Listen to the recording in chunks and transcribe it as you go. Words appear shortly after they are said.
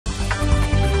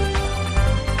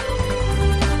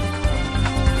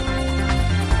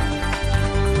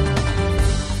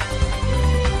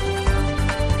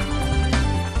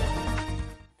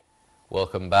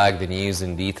Welcome back. The news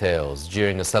in details.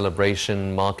 During a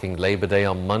celebration marking Labor Day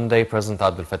on Monday, President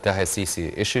Abdel Fattah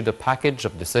el-Sisi issued a package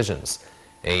of decisions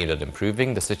aimed at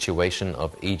improving the situation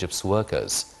of Egypt's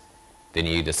workers. The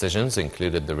new decisions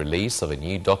included the release of a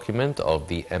new document of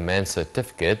the Aman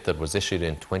certificate that was issued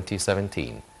in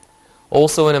 2017.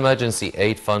 Also, an emergency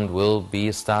aid fund will be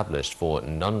established for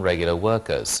non-regular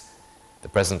workers. The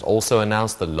President also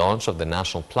announced the launch of the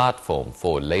National Platform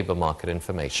for Labour Market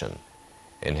Information.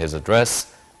 In his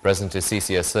address, President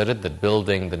el-Sisi asserted that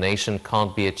building the nation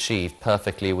can't be achieved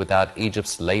perfectly without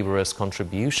Egypt's labourers'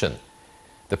 contribution.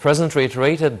 The President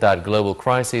reiterated that global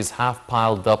crises have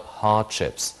piled up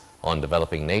hardships on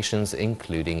developing nations,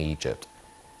 including Egypt.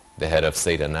 The head of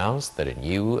state announced that a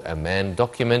new Aman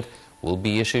document will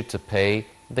be issued to pay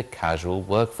the casual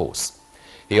workforce.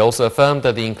 He also affirmed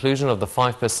that the inclusion of the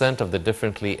 5% of the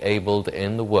differently abled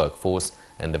in the workforce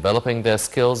and developing their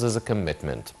skills is a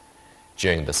commitment.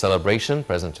 During the celebration,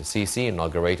 President el-Sisi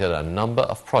inaugurated a number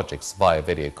of projects via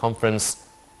video conference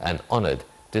and honoured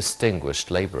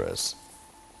distinguished labourers.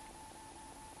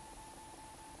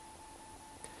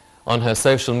 On her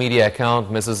social media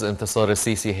account, Mrs. Intisar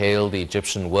el-Sisi hailed the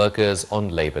Egyptian workers on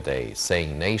Labor Day,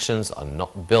 saying nations are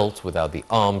not built without the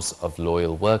arms of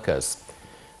loyal workers.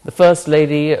 The First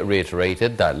Lady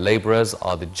reiterated that labourers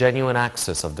are the genuine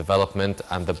axis of development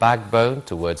and the backbone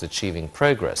towards achieving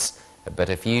progress, a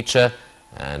better future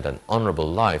and an honourable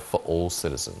life for all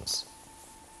citizens.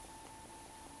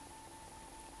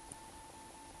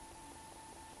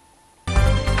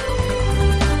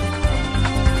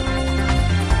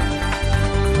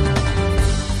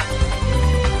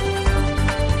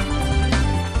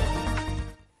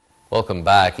 Welcome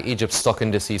back. Egypt's stock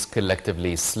indices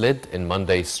collectively slid in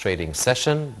Monday's trading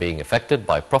session, being affected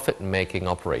by profit-making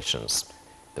operations.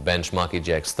 The benchmark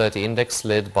EGX 30 index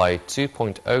slid by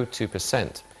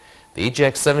 2.02%. The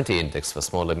EGX 70 index for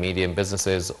small and medium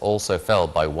businesses also fell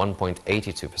by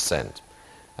 1.82%.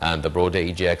 And the broader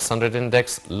EGX 100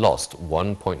 index lost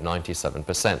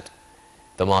 1.97%.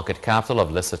 The market capital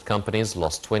of listed companies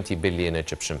lost 20 billion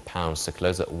Egyptian pounds to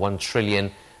close at 1 trillion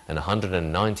and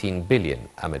 119 billion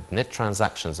amid net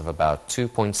transactions of about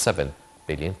 2.7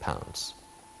 billion pounds.